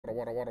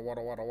What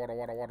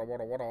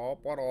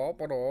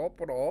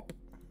up?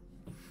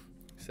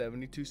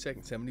 72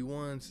 seconds,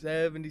 71,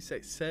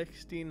 76,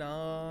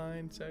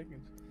 69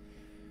 seconds.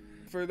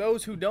 For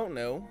those who don't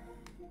know,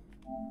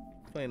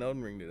 playing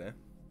Elden Ring today.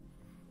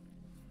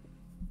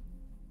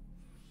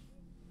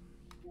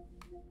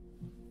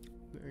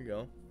 There you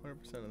go,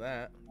 100% of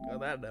that.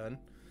 Got that done.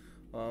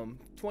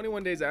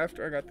 21 days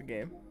after I got the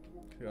game,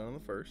 got on the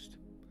 1st,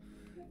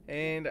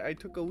 and I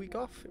took a week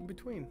off in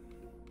between.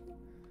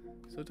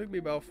 So it took me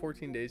about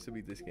 14 days to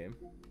beat this game.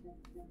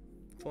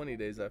 20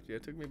 days after.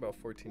 It took me about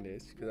 14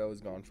 days because I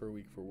was gone for a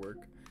week for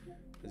work.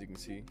 As you can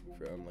see,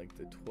 from like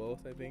the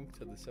 12th, I think,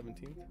 to the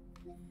 17th.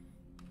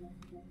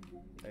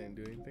 I didn't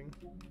do anything,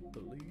 I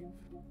believe.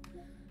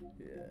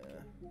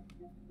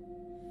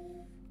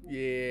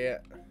 Yeah.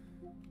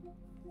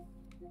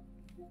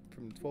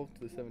 From the 12th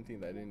to the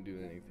 17th, I didn't do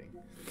anything.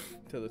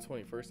 Till the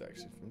 21st,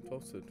 actually. From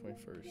 12th to the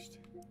 21st.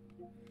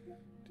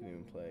 Didn't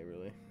even play,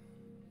 really.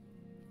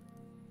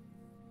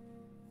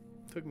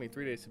 Took me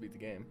 3 days to beat the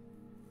game.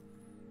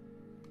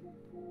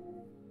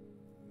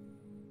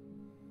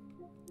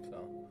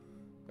 So,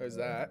 there's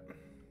that.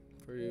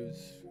 For you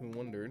who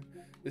wondered.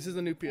 This is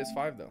a new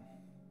PS5, though.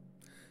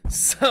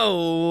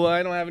 So,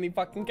 I don't have any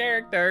fucking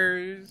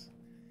characters.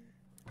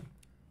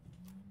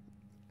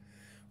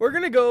 We're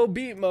gonna go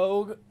beat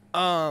Moog.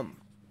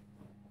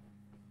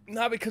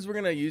 Not because we're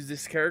gonna use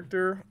this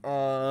character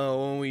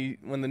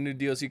when the new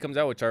DLC comes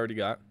out, which I already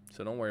got.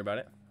 So don't worry about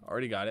it.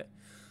 Already got it.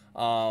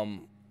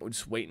 We're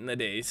just waiting the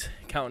days,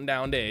 counting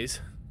down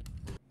days.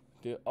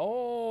 Do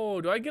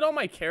I get all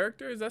my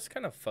characters? That's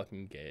kind of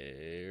fucking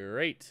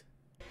great.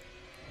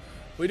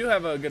 We do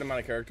have a good amount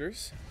of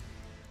characters.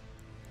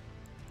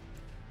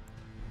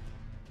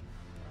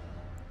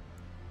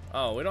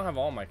 Oh, we don't have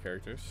all my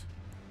characters.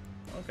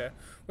 Okay,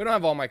 we don't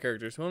have all my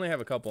characters. We only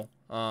have a couple.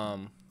 I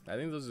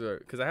think those are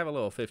because I have a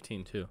little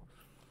 15 too.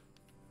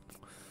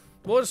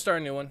 We'll just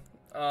start a new one.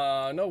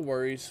 No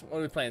worries. What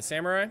are we playing?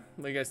 Samurai?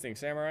 What do you guys think?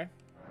 Samurai?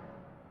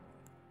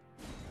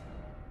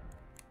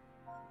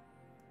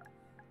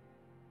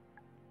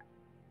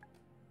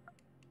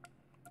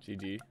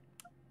 GG.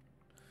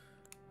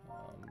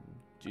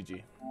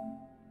 GG.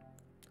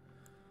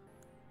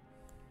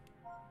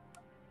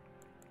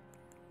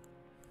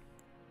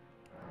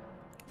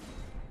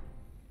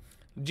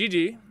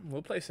 GG.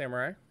 We'll play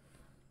Samurai.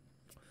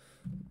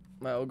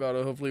 My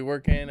Elgato hopefully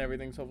working.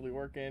 Everything's hopefully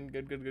working.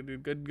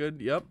 Good.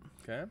 Yep.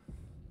 Okay.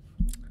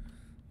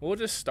 We'll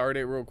just start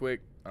it real quick.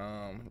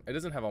 It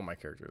doesn't have all my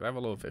characters. I have a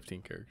little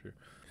 15 character.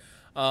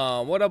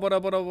 What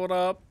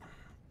up?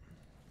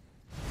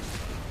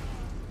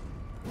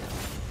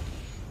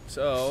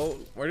 So,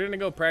 we're gonna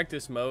go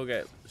practice Moog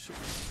at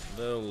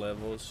little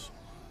levels.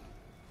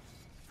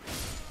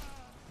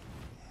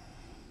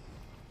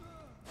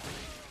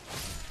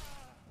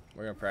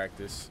 We're gonna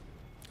practice.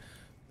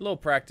 A little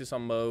practice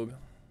on Moog.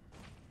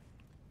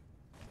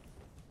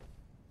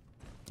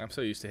 I'm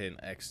so used to hitting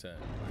X to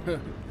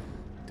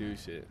do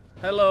shit.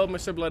 Hello,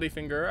 Mr. Bloody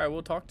Finger. I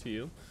will talk to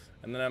you.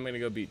 And then I'm gonna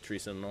go beat Tree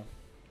Sentinel.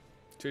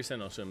 Tree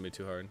Sentinel shouldn't be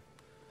too hard.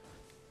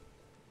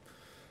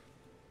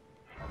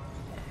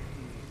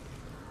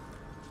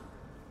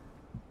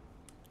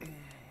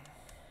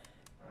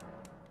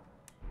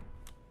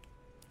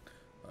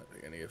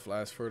 Get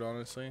flash for it,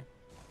 honestly.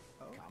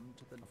 Come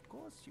to the, of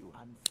course, you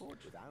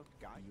unfortunate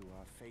guy. You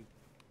are fake.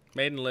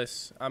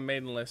 Maidenless. I'm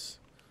maidenless.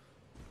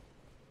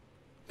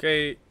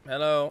 Okay.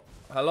 Hello.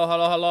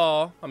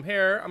 Hello. I'm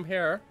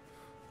here.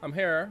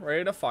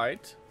 Ready to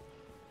fight.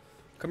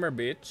 Come here,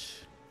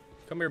 bitch.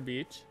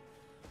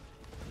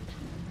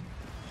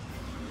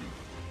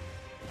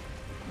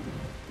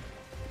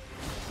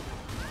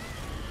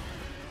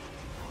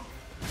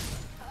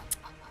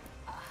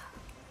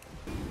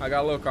 I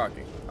got a little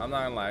cocky. I'm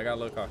not gonna lie, I got a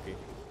little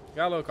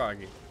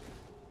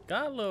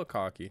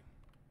cocky.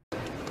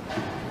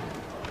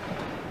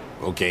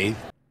 Okay.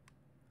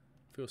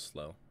 Feels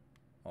slow,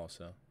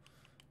 also.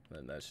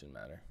 But that shouldn't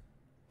matter.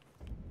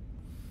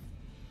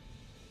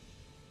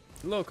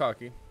 A little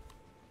cocky.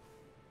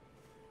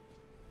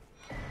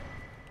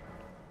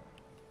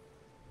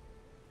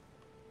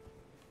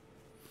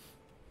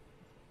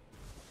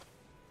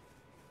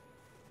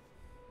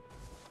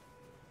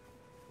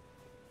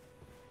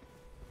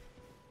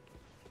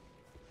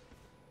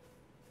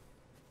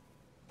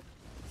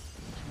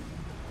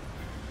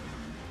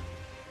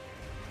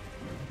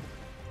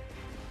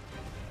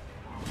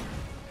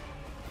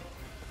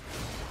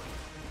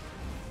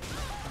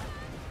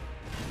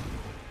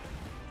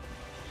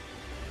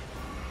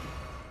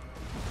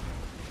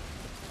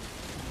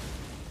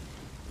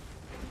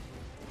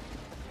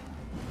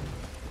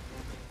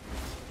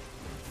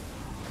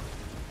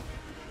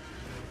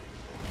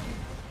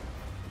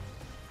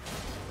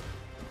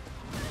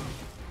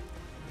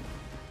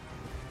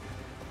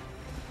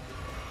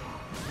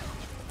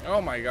 Oh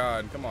my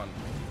god, come on.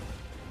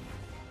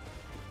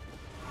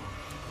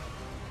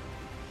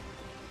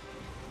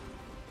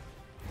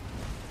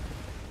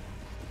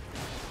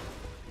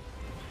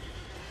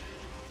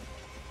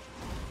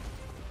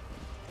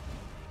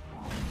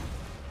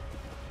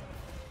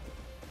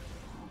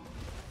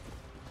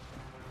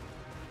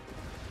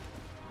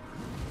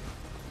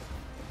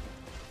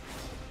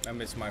 I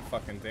missed my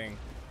fucking thing.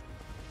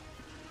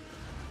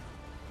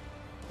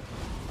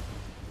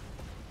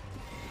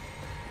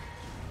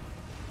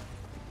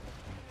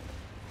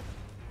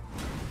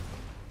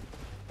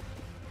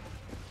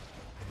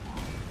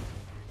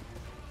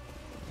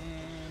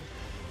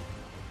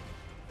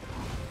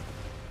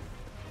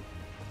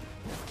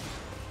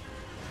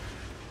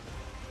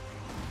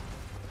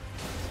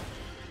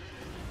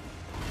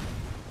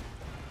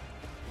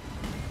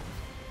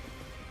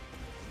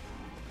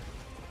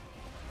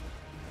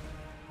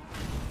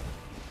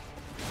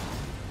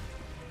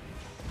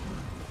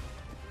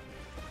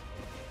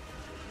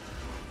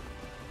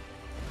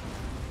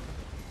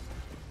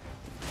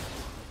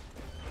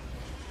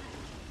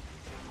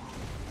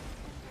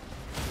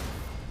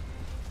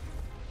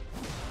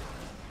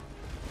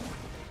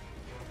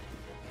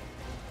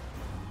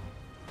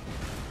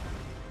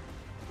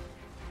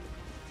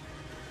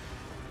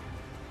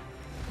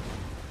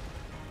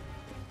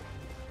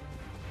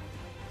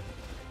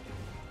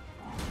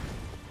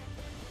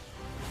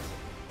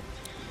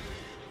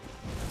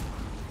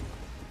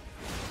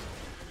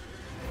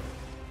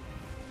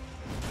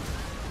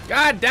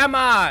 God damn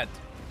it!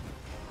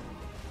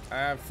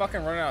 I'm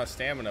fucking running out of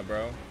stamina,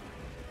 bro.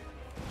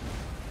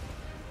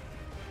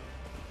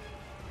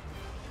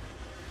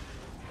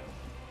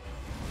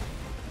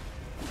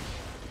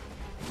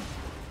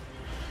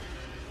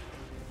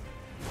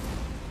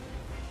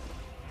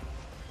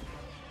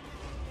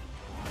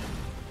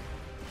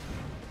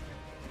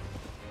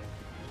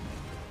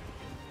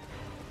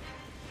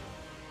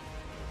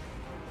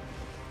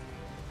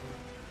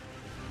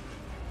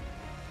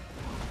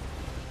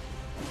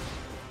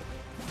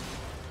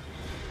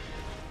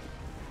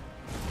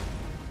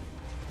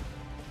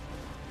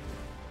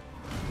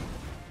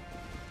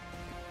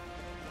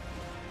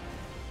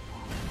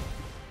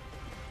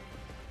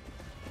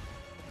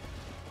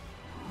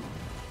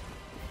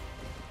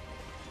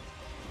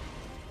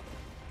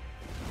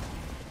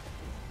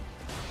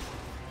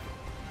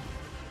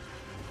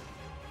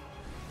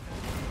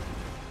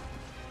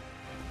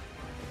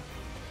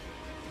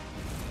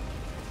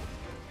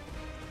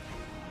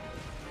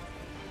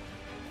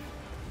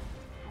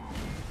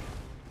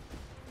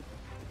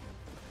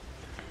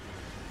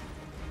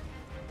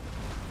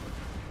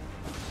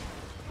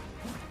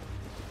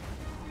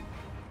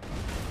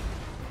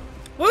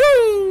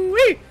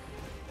 Woo-wee!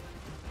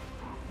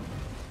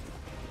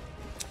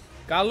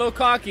 Got a little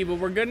cocky, but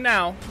we're good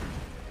now.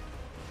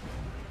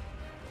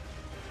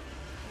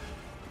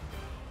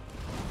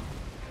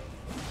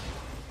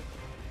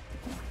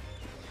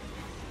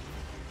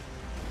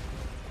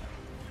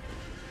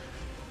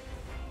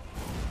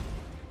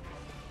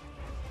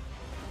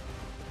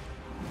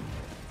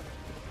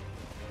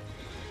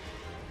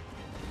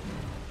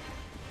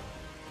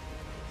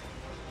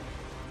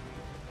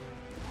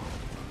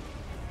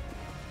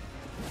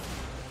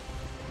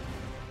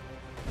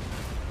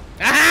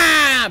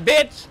 Ah,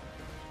 bitch!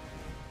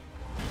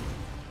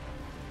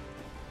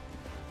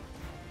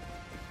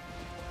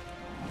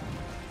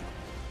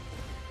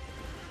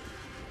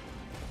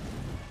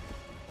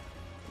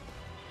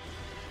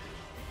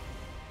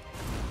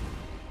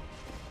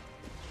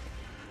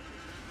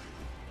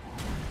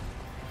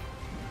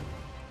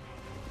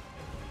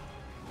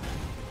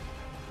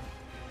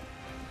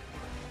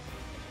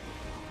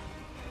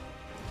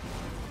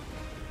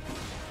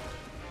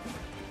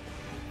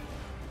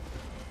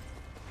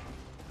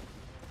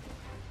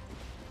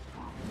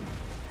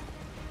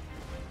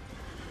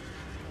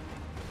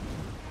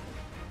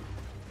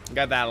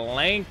 Got that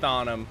length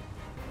on him.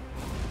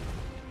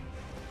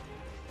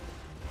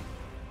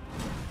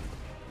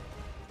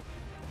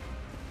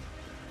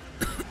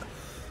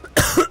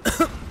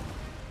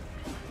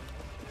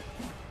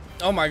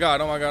 Oh my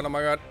god, oh my god, oh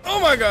my god.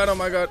 Oh my god, oh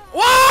my god.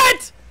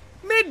 What?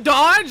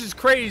 Mid-dodge is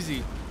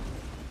crazy.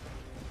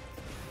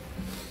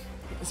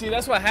 See,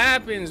 that's what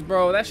happens,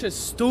 bro. That's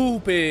just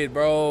stupid,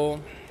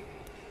 bro.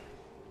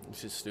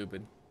 It's just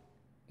stupid.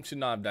 Should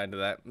not have died to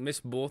that.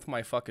 Missed both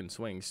my fucking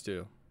swings,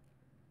 too.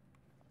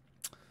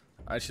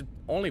 I should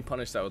only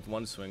punish that with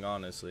one swing,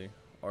 honestly.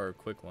 Or a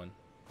quick one.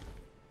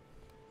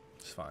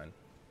 It's fine.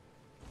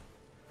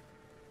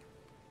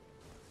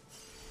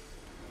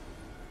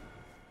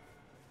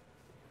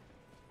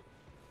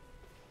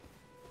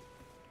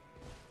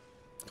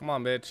 Come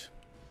on, bitch.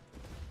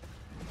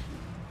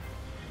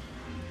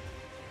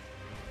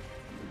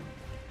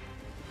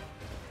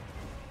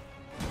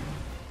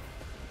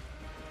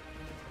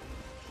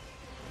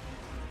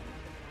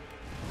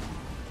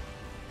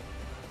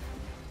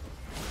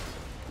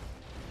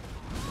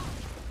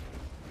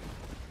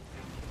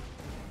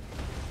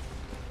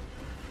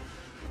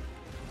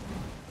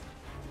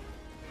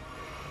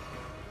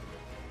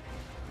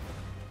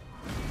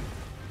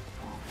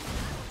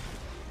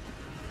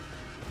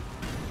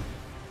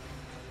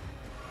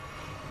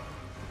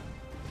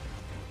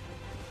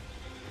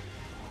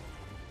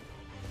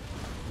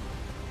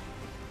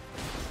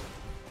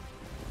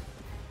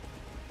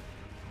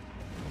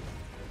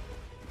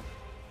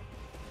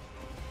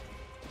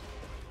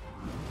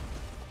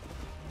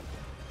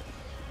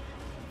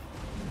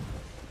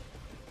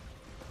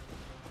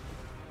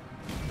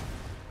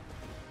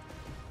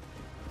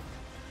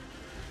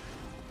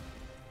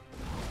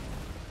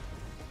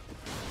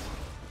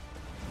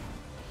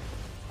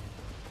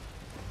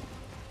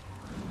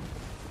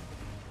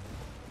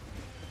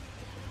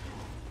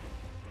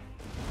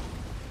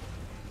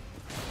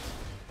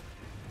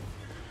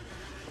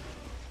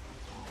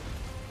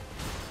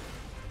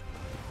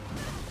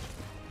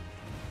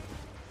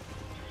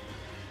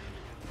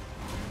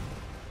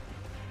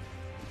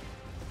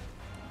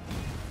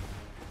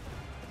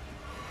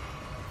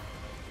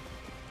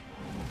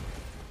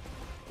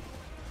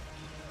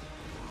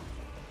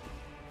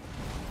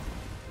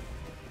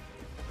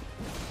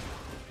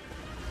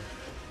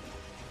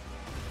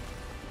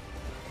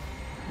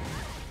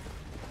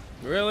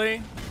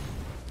 Really?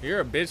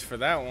 You're a bitch for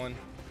that one.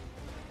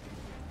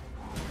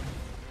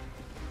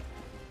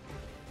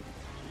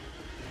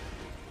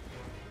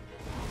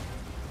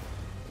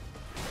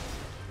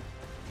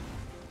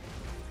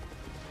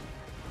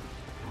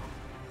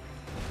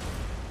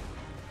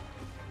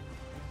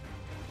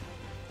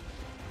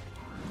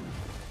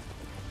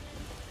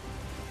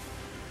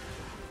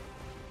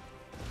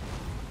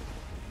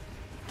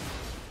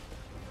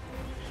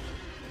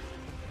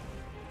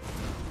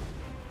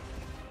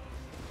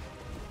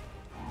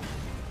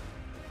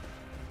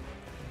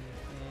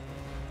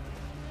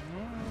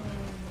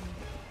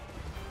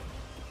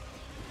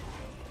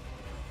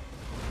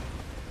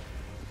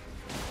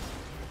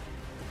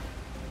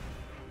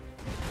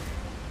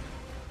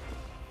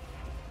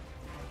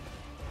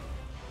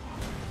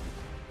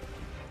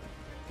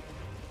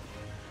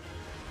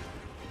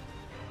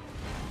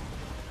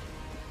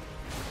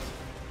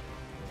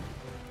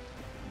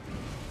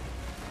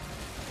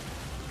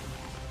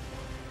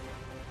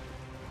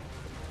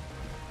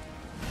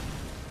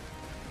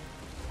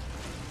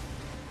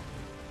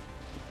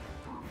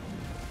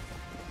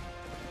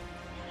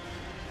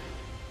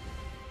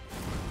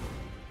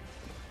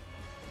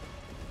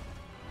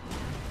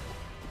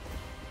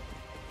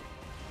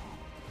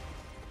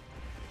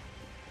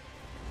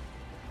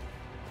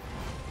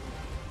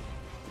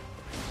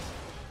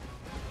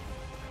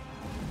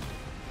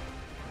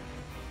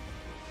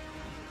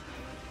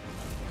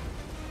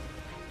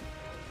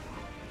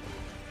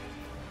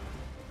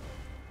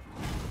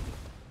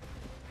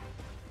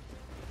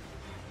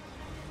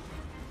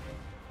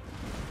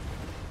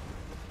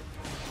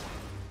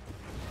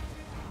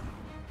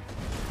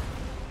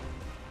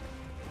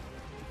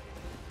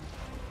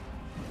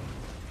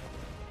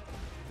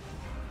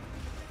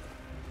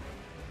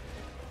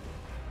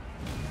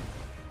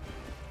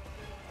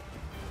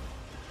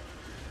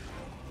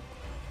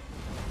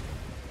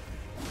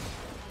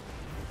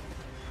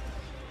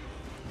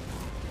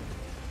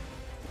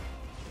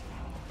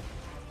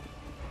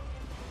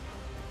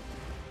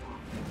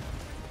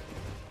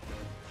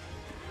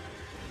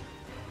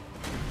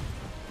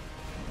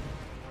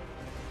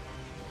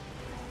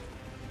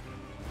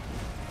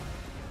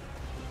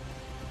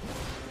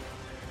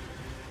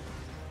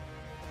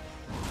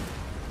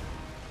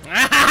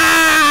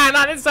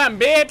 Not this time,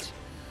 bitch.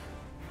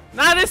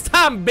 Not this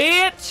time,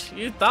 bitch.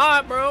 You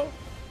thought, bro.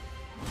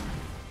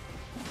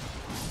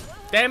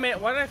 Damn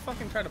it. Why did I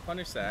fucking try to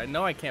punish that? I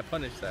know I can't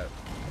punish that.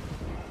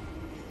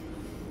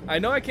 I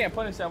know I can't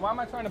punish that. Why am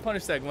I trying to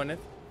punish that, Gwyneth?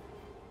 It's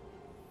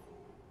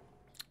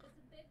a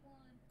big one.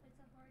 It's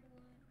a hard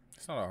one.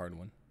 It's not a hard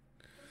one.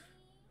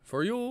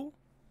 For you.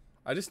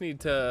 I just need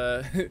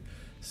to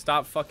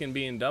stop fucking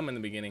being dumb in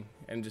the beginning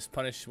and just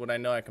punish what I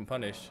know I can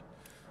punish.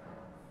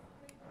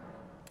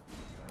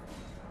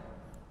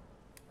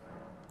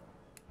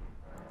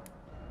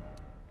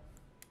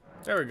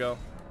 There we go.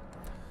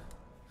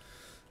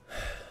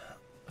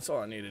 That's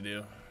all I need to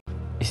do.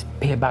 It's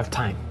payback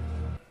time.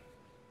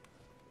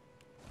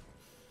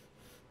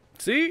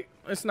 See?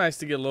 It's nice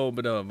to get a little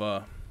bit of,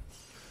 a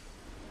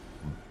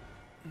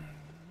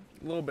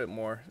little bit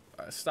more.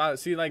 Stop.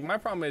 See, like, my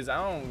problem is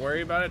I don't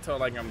worry about it till,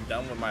 like, I'm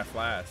done with my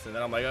flask. And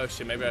then I'm like, oh,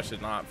 shit, maybe I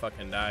should not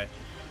fucking die.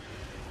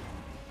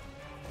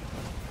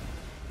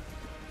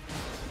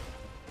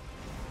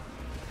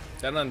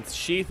 That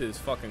unsheath is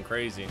fucking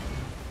crazy.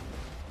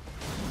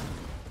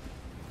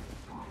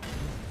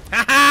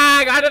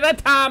 Haha! Got it that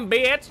time,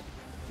 bitch!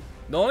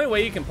 The only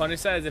way you can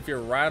punish that is if you're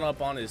right up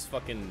on his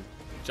fucking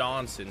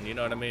Johnson, you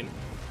know what I mean?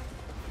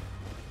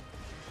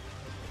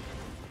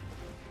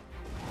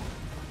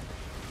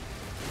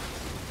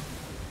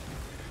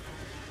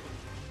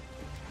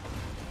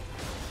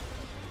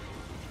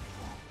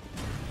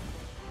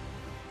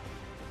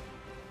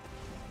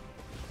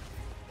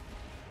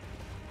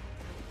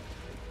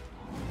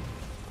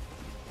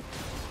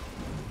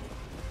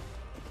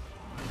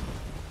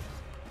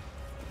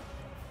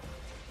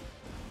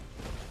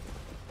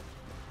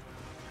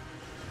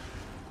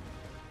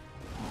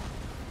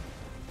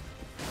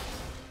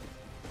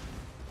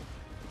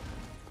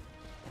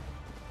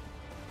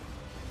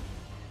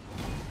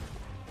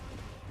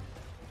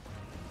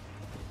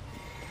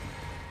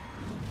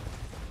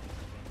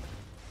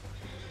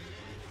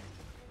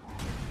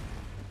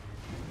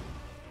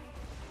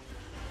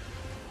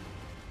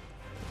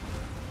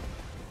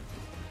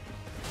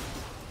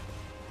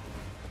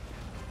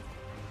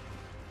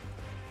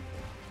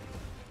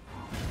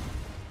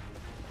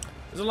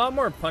 There's a lot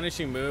more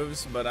punishing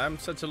moves, but I'm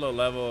such a low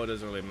level, it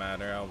doesn't really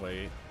matter. I'll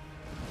wait.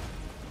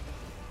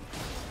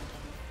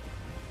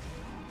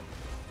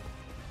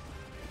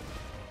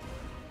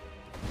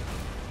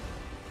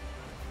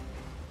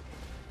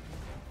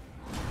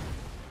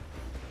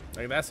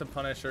 Like, that's a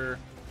punisher.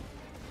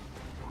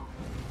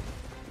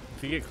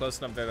 If you get close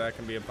enough there, that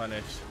can be a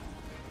punish.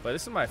 But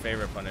this is my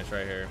favorite punish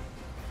right here.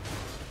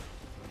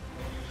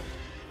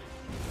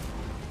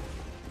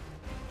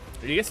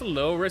 He gets a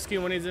little risky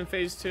when he's in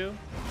phase 2.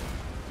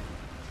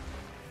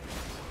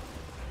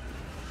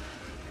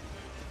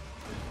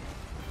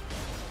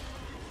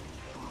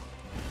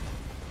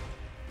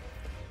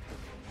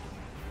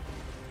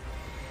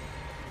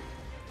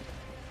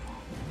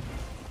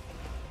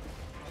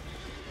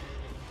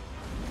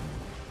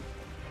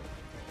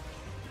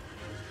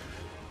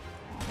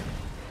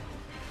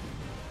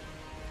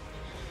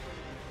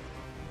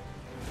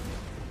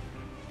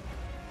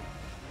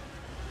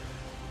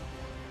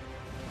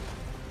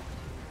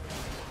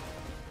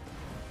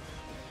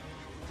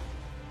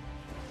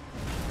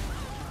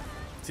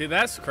 See,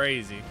 that's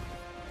crazy.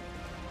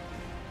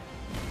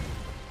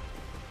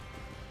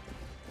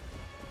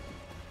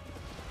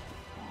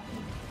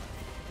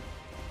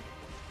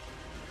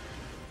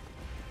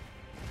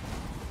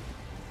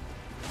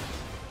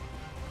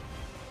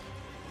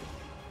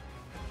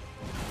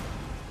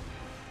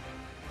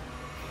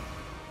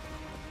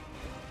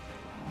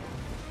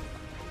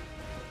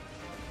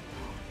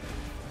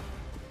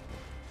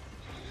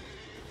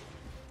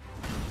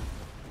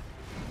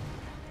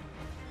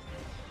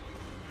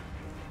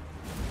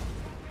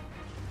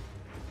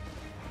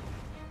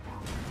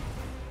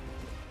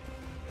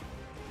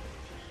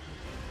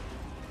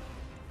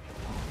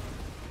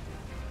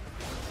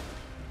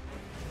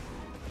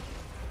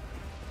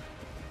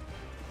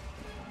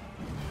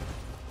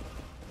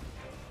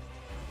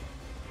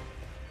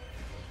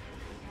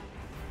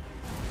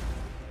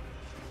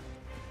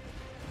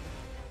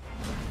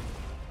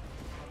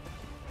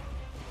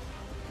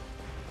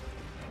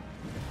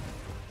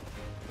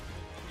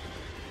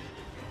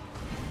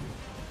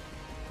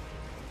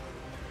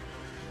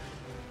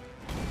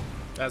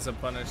 That's a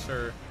punish,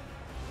 sure.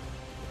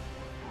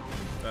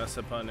 That's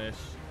a punish.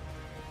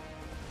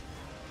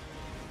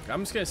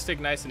 I'm just gonna stick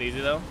nice and easy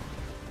though.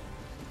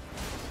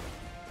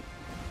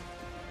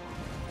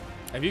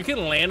 If you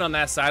can land on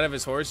that side of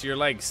his horse, you're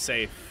like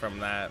safe from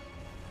that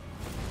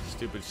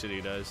stupid shit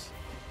he does.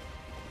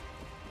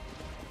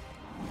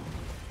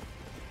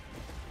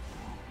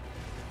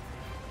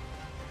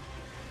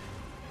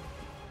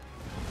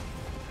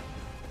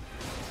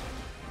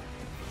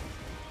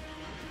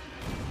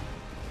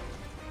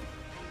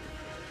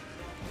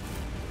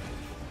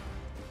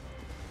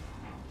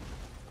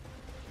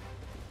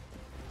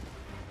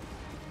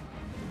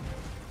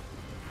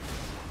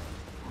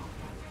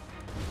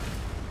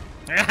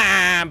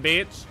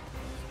 Bitch.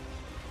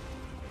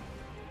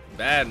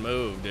 Bad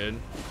move, dude.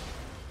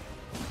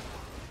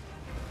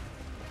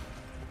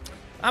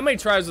 How many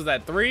tries was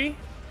that? 3?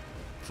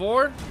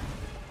 4?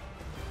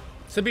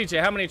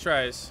 Ceviche, how many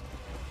tries?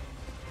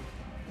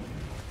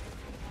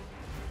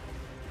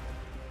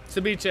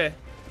 Ceviche.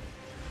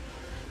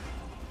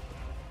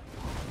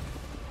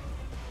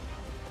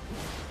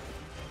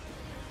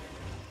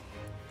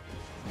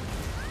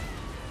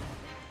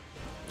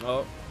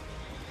 Oh.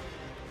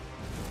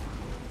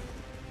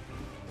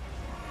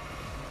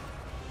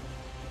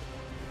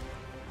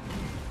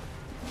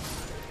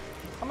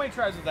 How many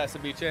tries with that,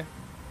 Ceviche?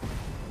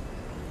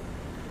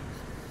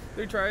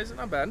 3 tries,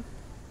 not bad.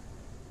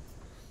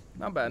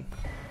 Not bad.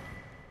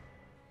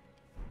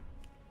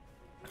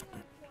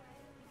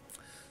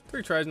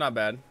 3 tries, not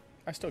bad.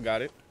 I still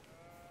got it.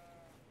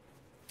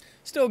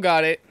 Still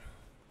got it.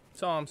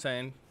 That's all I'm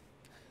saying.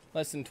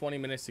 Less than 20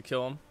 minutes to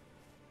kill him.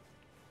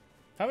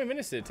 How many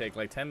minutes did it take?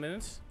 Like 10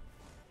 minutes?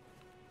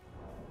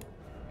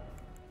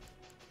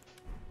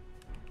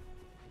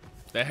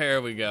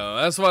 There we go.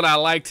 That's what I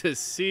like to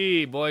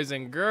see, boys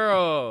and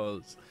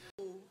girls.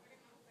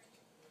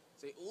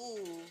 Say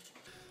ooh.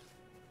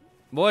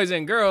 Boys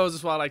and girls,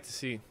 that's what I like to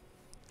see.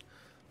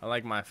 I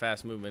like my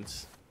fast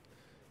movements.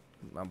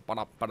 Alright,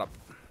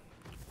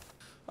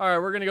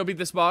 we're gonna go beat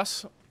this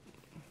boss.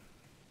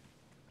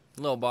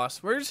 Little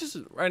boss. We're just,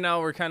 right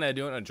now, we're kind of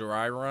doing a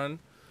dry run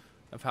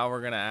of how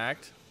we're gonna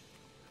act.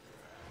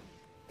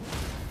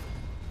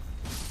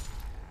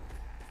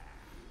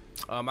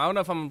 I don't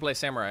know if I'm gonna play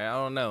samurai. I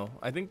don't know.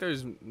 I think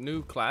there's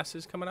new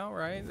classes coming out,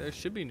 right? There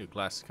should be new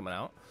classes coming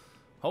out.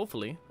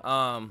 Hopefully.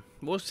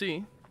 We'll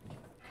see.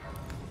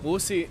 We'll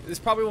see. This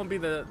probably won't be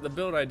the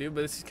build I do,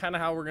 but this is kind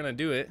of how we're gonna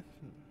do it.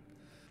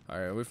 All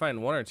right, we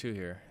find 1 or 2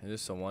 here. Is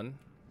this a 1?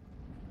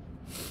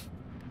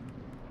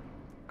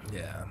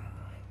 Yeah.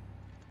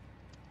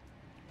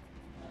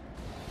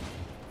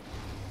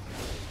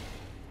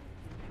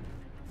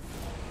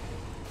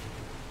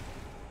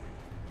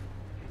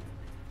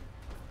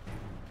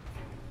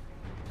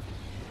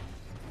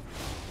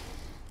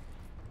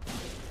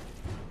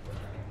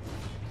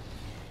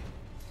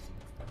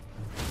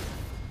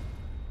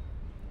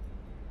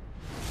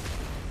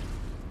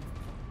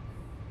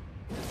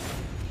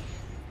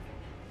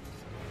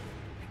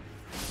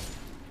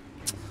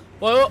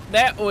 Well,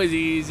 that was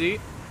easy.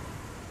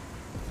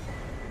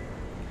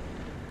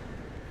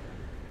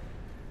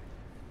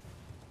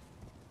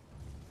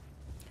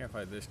 Can't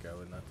fight this guy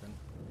with nothing.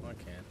 Well,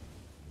 I can.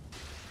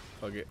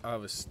 Fuck it. I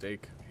have a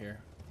steak here.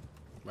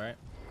 Right?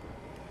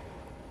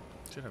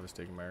 Should have a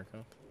steak in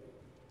America.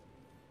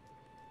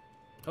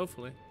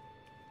 Hopefully.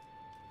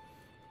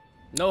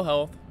 No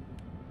health.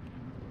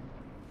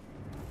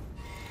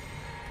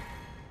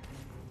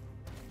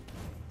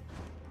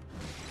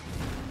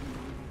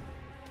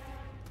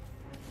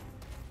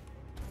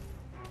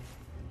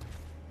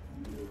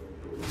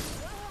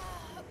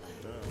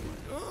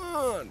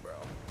 Bro.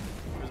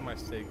 Where's my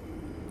steak?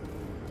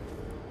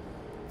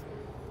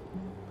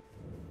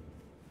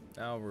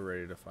 Now we're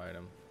ready to fight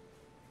him.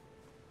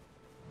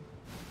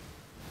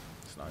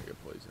 It's not good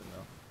poison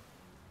though.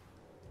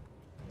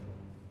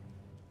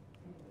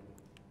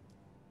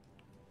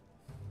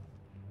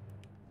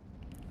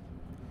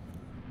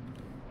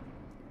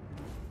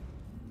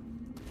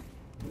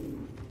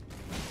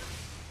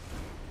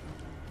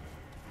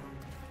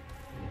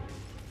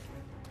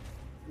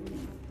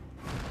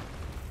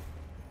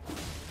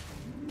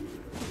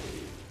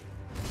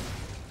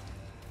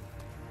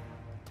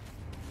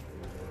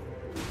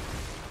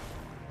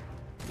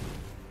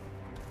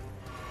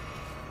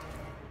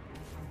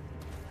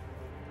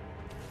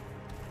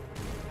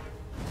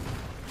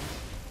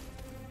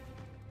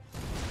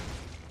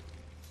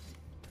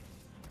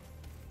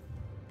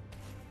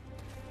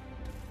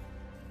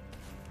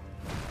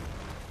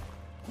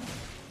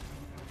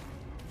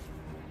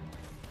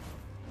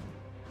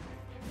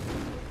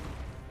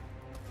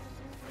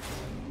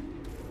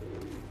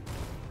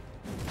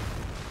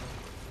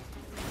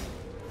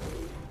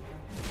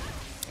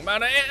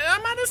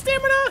 I'm out of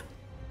stamina.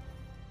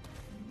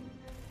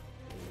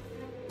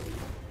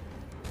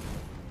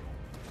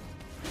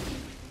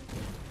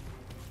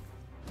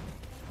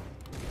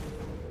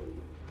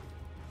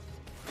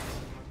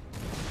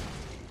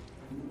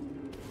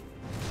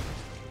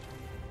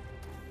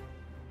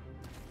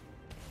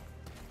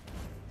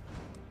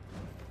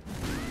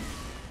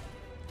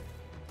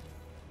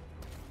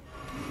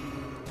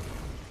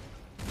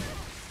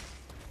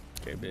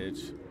 Okay,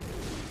 bitch.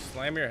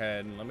 Slam your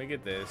head and let me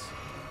get this.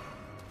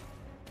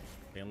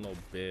 Damn little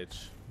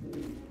bitch.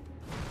 You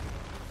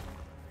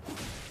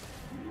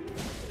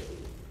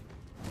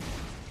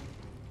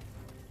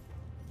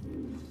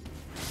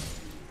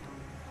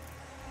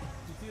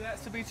see that,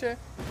 Ceviche?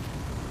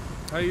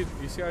 How you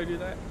see how I do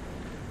that?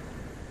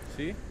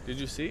 See? Did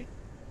you see?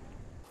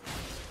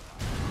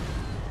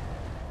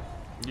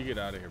 You get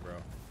out of here, bro.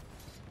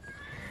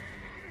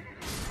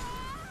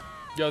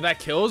 Yo, that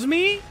kills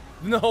me?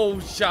 No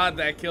shot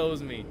that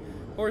kills me.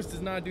 Horse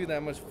does not do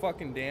that much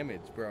fucking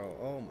damage, bro.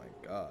 Oh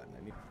my god.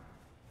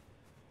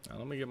 Now,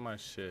 let me get my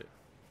shit.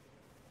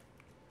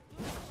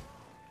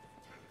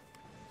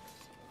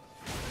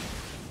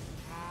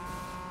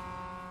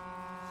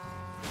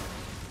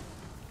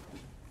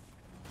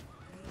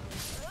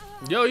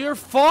 Yo, you're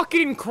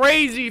fucking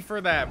crazy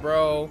for that,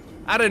 bro.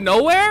 Out of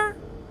nowhere?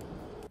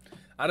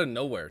 Out of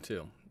nowhere,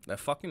 too. That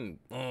fucking...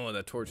 Oh,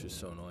 that torch is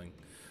so annoying.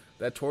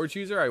 That torch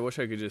user, I wish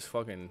I could just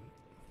fucking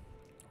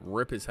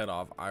rip his head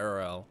off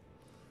IRL.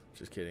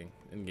 Just kidding.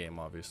 In game,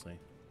 obviously.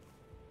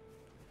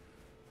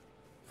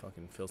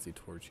 Fucking filthy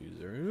torch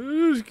user.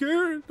 I'm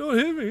scared. Don't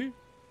hit me.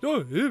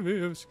 Don't hit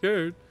me. I'm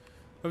scared.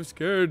 I'm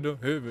scared.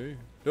 Don't hit me.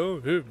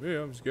 Don't hit me.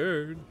 I'm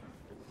scared.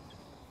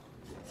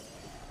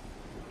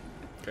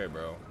 Okay,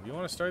 bro. You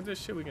want to start this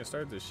shit? We can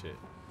start this shit.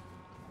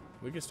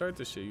 We can start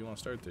this shit. You want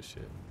to start this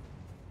shit?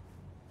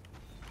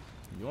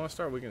 You want to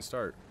start? We can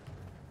start.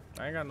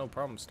 I ain't got no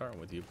problem starting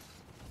with you,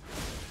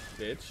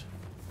 bitch.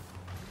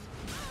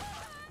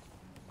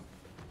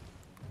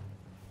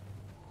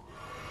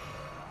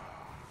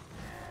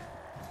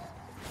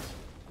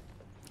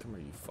 Come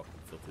here, you fucking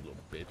filthy little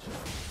bitch.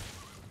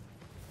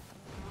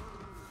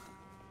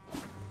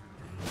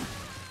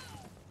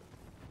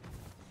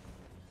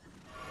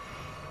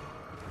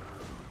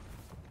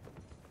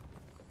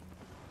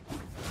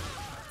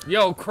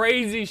 Yo,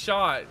 crazy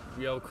shot.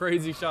 Yo,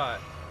 crazy shot.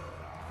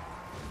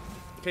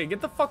 Okay,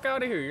 get the fuck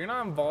out of here. You're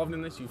not involved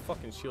in this, you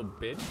fucking shield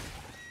bitch.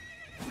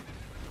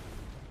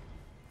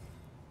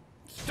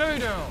 Stay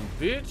down,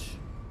 bitch.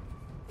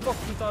 Fuck,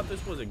 you thought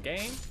this was a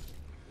game?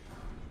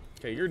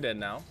 Okay, you're dead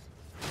now.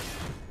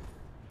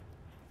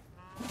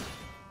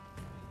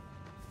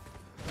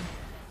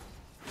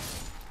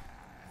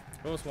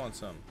 Who else wants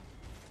some?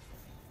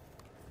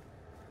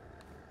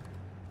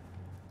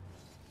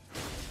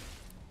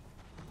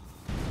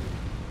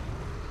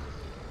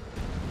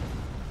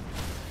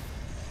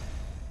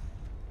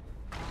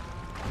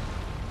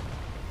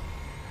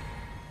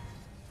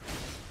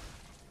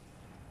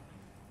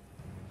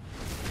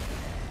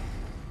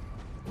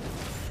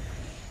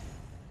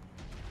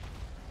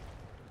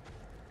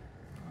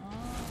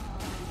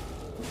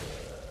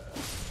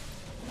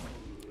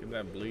 Give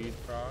that bleed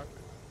proc.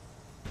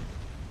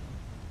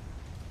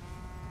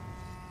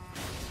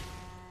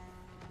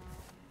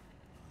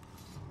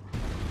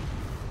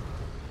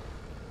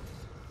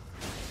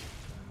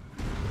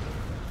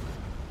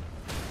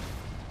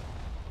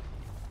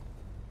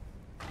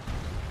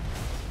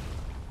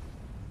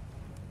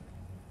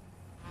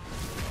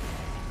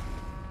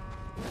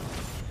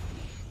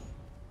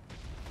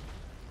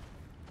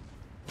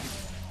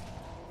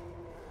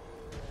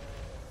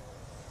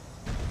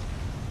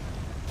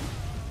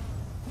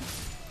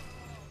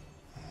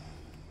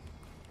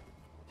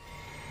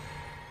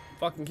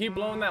 Fucking keep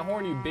blowing that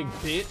horn, you big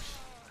bitch.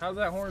 How's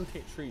that horn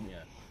treating you?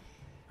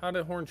 How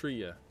did horn treat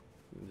you?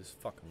 This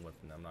fucking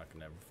whipping. I'm not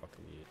gonna ever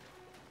fucking eat it.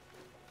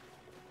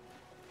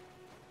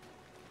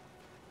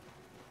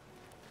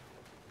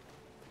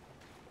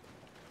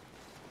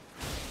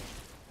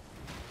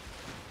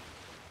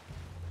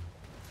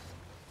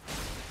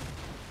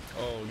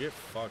 Oh, get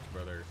fucked,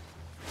 brother.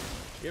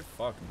 Get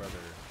fucked, brother.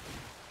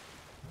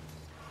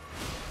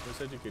 Who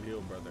said you could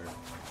heal, brother?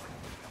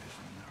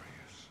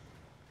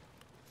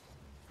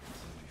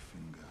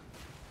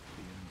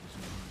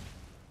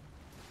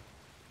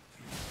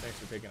 Thanks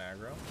for taking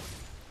aggro.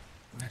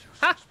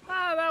 Ha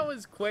ha! That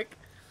was quick.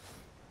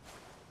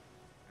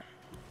 I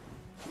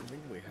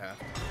think we have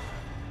to.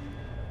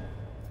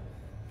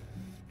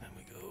 Then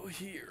we go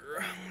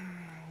here.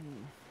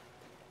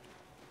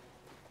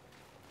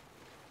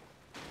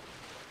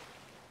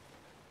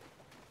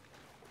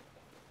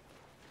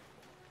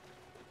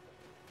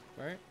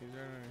 Right? These are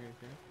right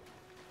here.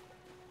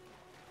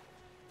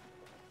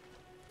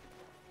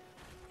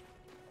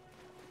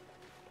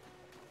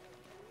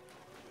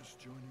 Just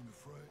joining the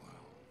fray. Well,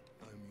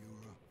 I'm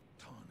Yura,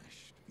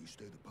 tarnished. You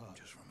stay the part.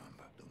 Just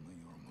remember, don't let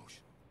your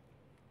emotion.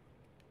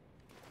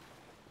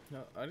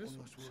 No, I just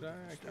should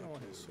I kind of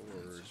want his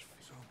sword.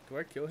 Do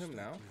I kill him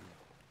now?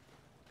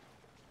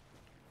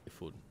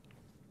 Food.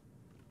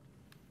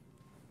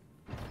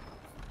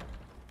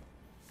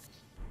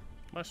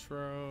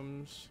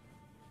 Mushrooms.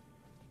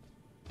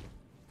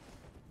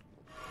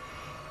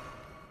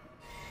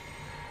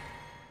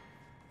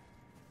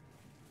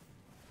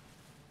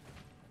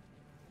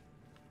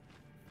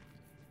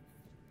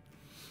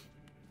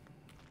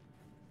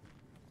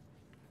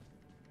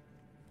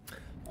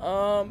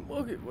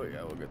 We'll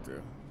get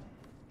through.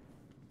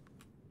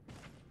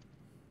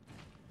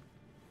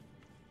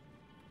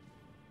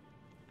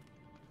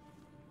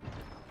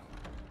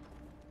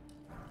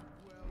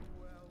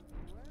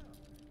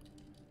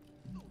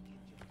 Thought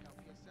you'd just help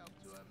yourself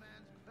to a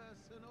man's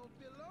personal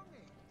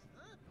belongings,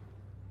 huh?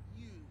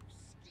 You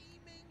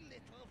scheming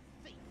little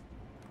thief!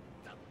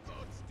 The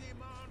gods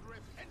demand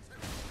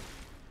repentance!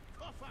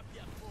 Cough up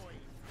your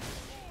coin!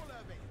 All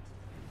of it!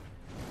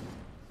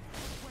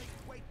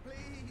 Wait,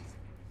 please!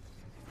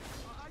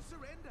 I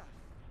surrender!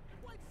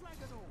 White flag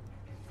and all!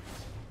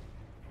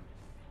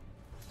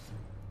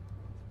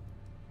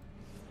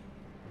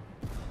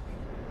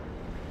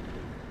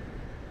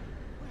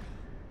 Well,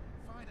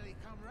 finally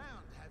come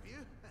round, have you?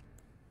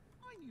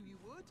 I knew you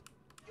would.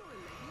 You're a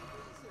lady of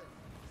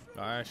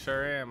reason. I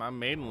sure am. I'm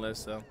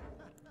maidenless though.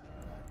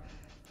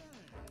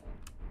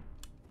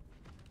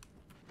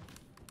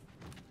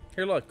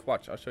 Here, look,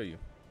 watch. I'll show you.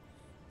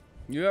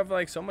 You have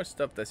like so much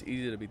stuff that's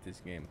easy to beat this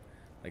game,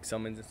 like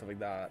summons and stuff like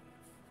that.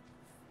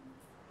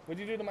 What'd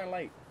you do to my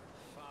light?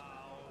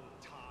 Foul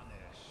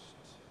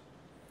tarnished.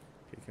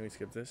 Okay, can we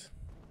skip this?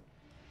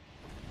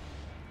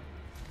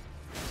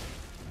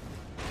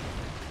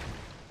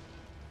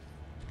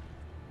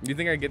 You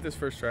think I get this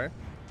first try?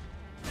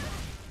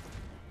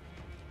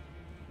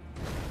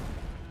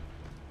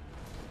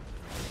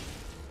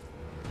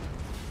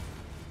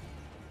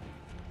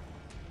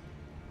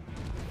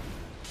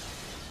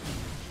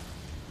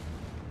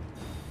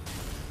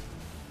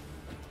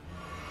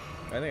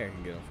 I think I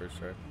can get him first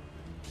try.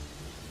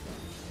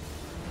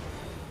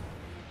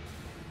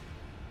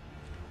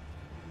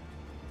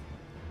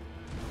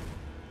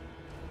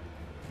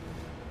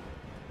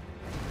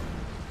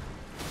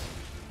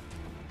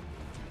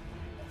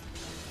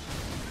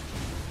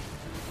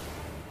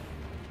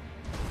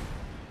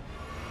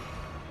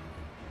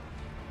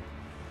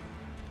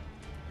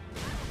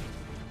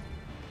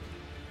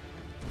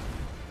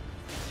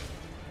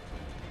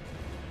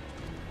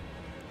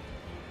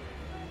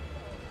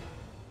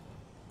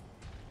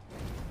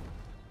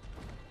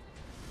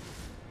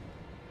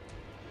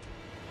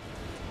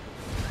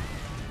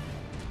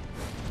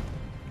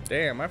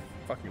 Damn, I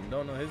fucking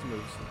don't know his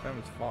moves. I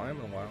haven't fought him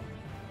in a while.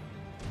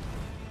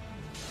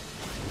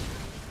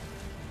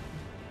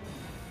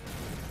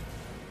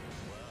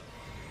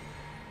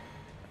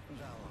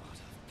 Thou art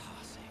of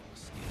passing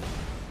skill.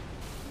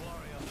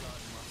 Warrior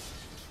blood must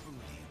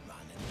truly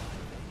run in thy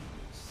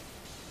veins.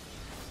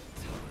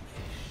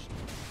 Tarnished.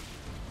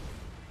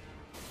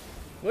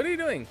 What are you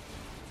doing?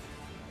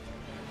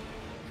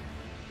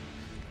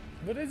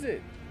 What is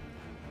it?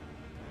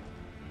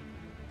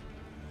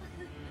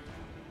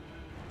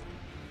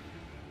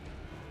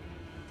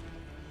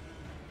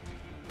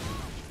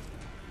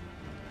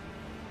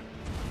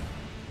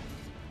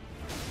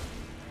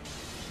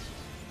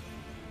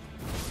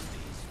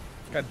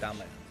 God damn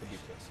it.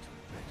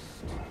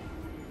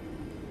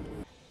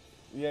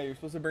 Yeah, you're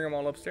supposed to bring them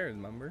all upstairs,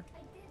 remember?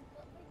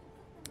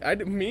 I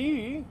did.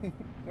 Me?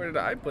 Where did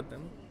I put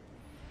them?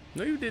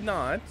 No, you did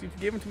not. You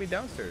gave them to me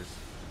downstairs.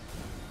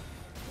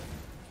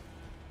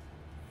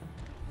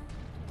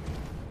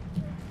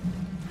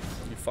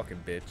 You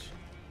fucking bitch.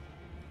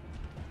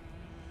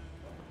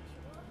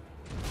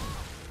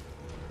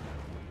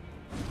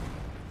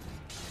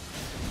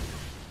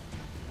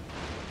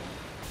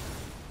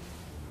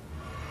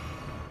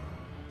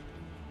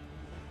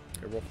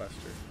 Okay, roll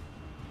faster.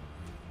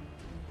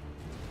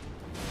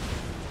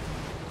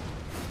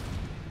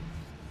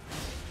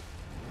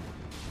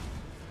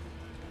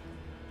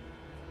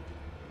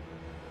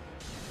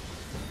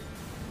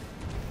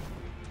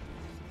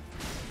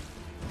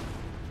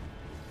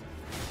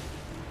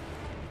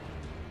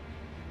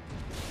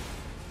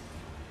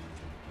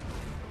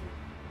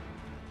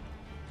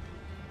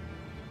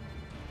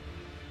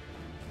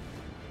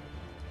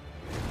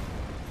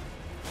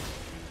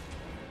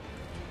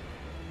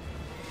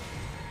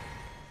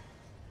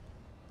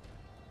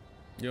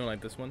 You don't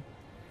like this one?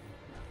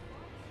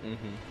 Mm-hmm.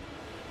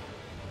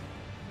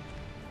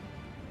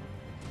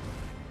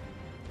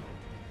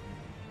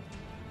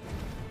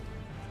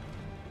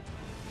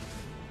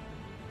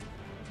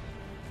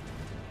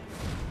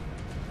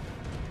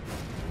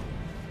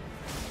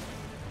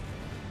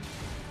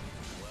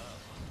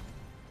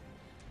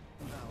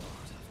 Thou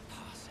art of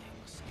passing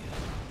skill.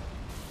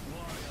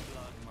 Warrior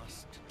blood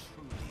must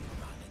truly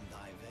run in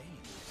thy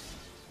veins.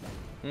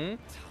 Hmm?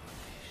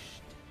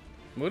 Tarnished.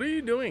 What are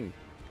you doing?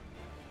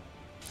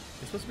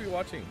 You're supposed to be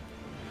watching.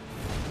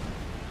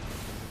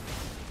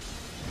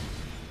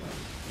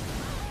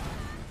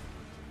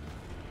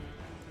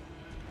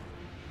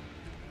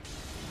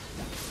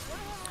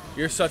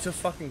 You're such a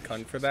fucking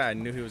cunt for that. I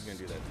knew he was gonna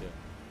do that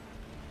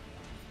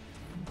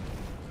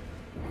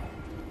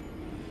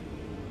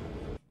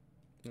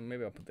too.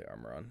 Maybe I'll put the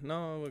armor on.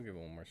 No, we'll give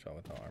it one more shot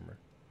without armor.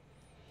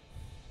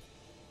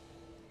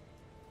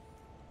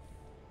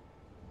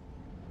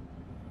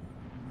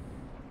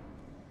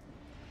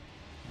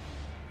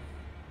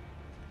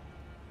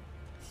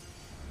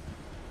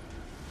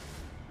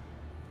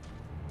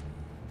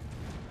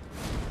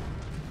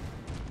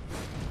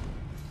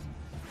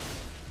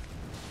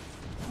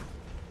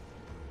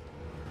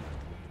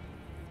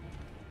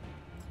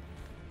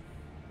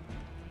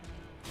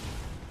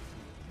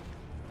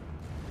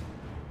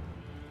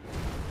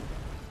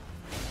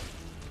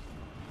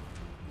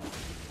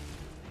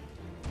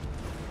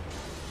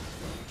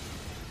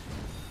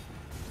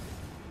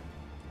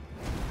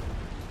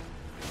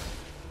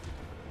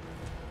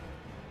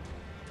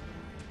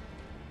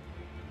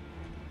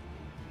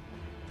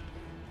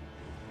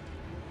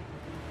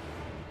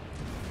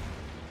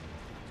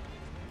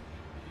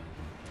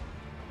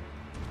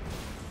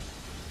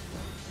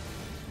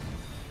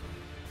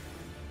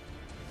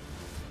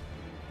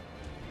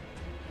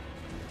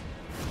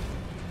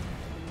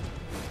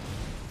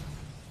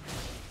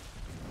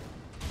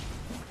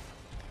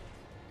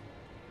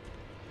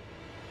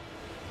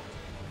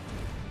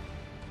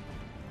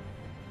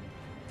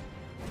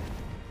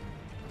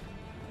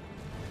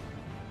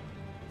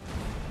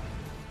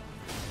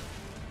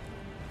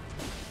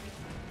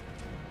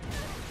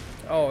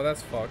 Oh,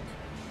 that's fucked.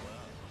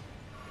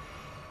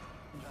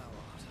 Thou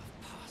art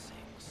of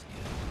passing skill.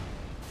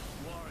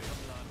 Warrior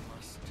blood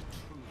must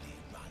truly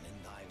run in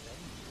thy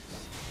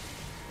veins.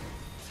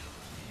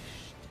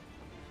 Tarnished.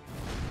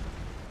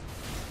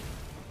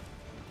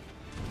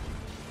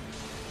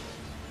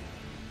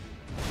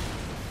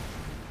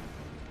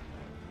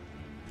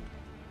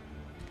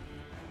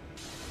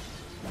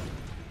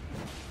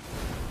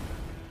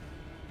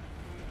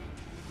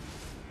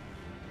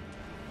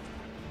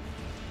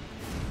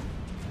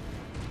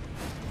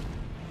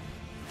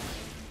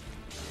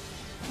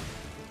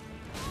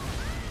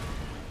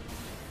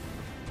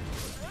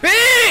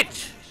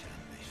 Bitch!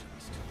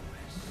 Ambitions to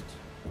rest.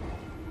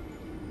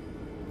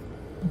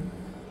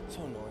 So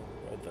annoying,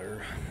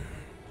 brother.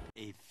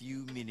 A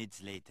few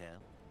minutes later.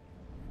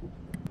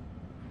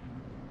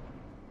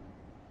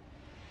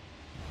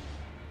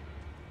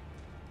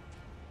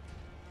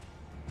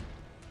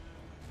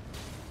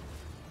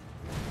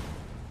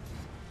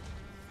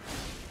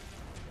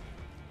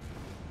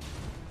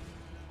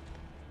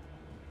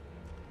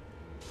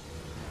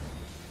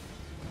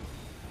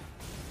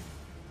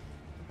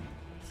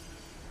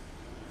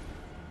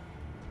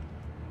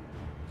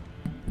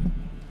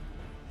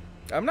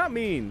 I'm not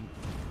mean.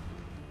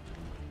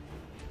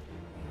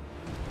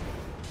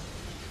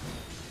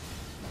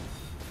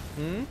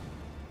 Hmm?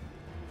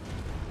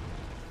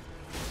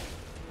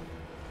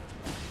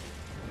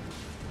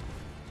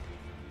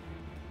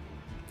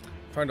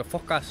 Trying to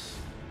fuck us.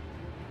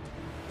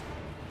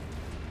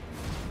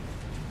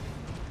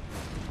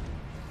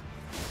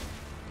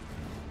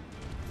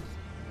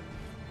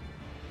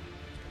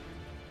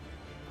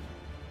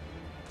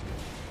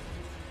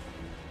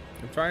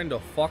 I'm trying to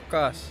fuck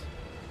us.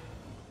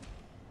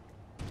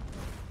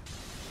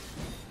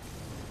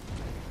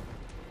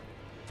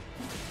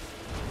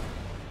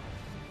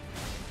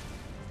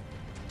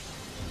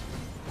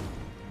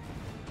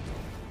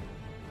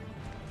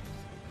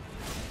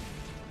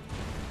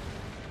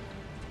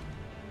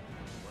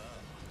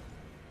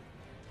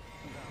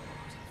 Thou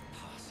art of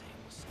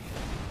passing skill.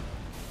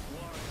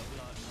 Warrior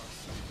blood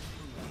must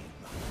truly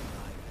run in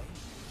thy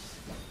veins.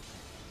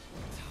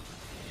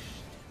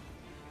 Tarnished.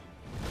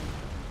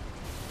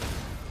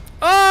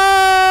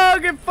 Oh,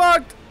 get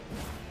fucked!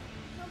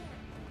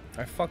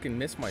 I fucking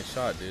missed my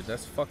shot, dude.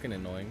 That's fucking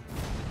annoying.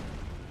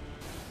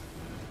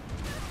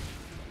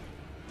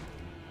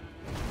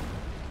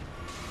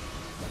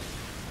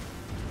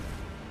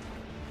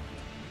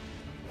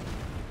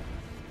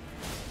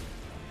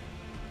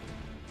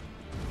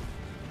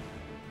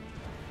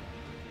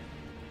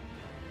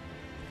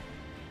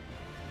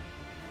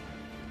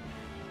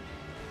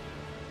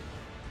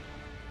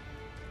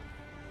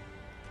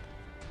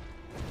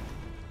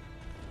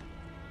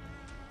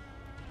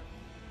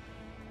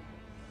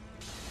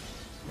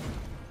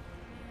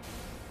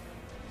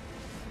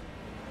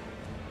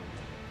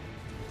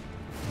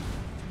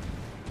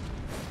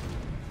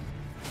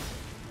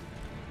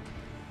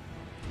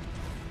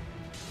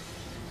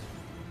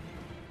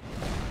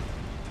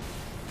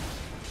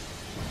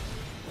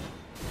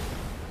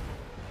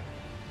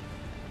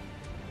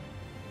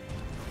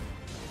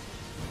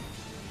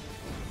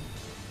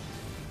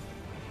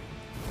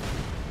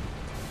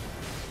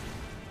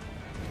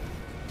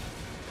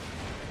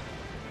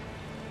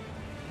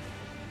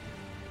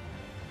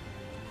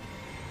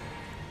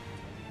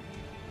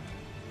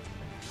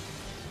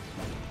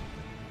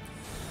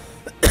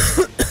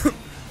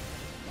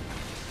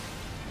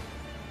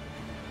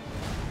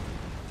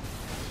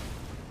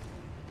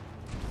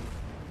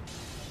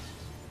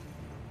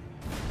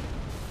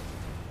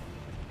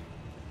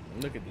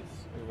 Look at this.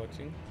 Are you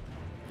watching?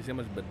 You see how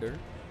much better?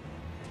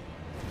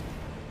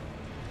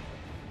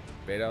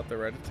 Bait out the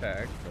red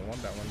attack. Don't want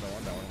that one, don't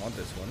want that one. Want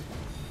this one.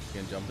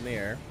 You can jump in the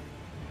air.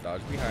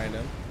 Dodge behind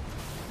him.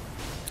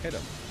 Hit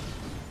him.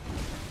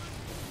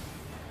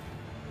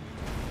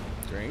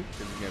 Drink,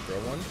 because he's gonna throw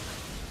one.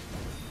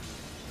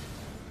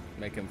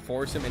 Make him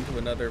force him into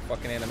another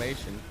fucking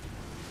animation.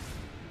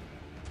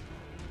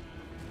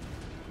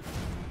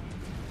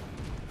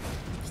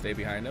 Stay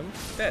behind him.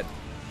 Dead.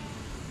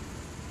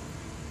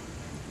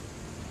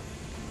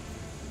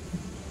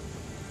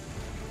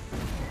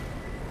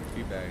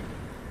 Teabag.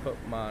 Put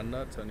my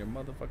nuts on your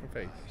motherfucking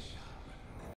face.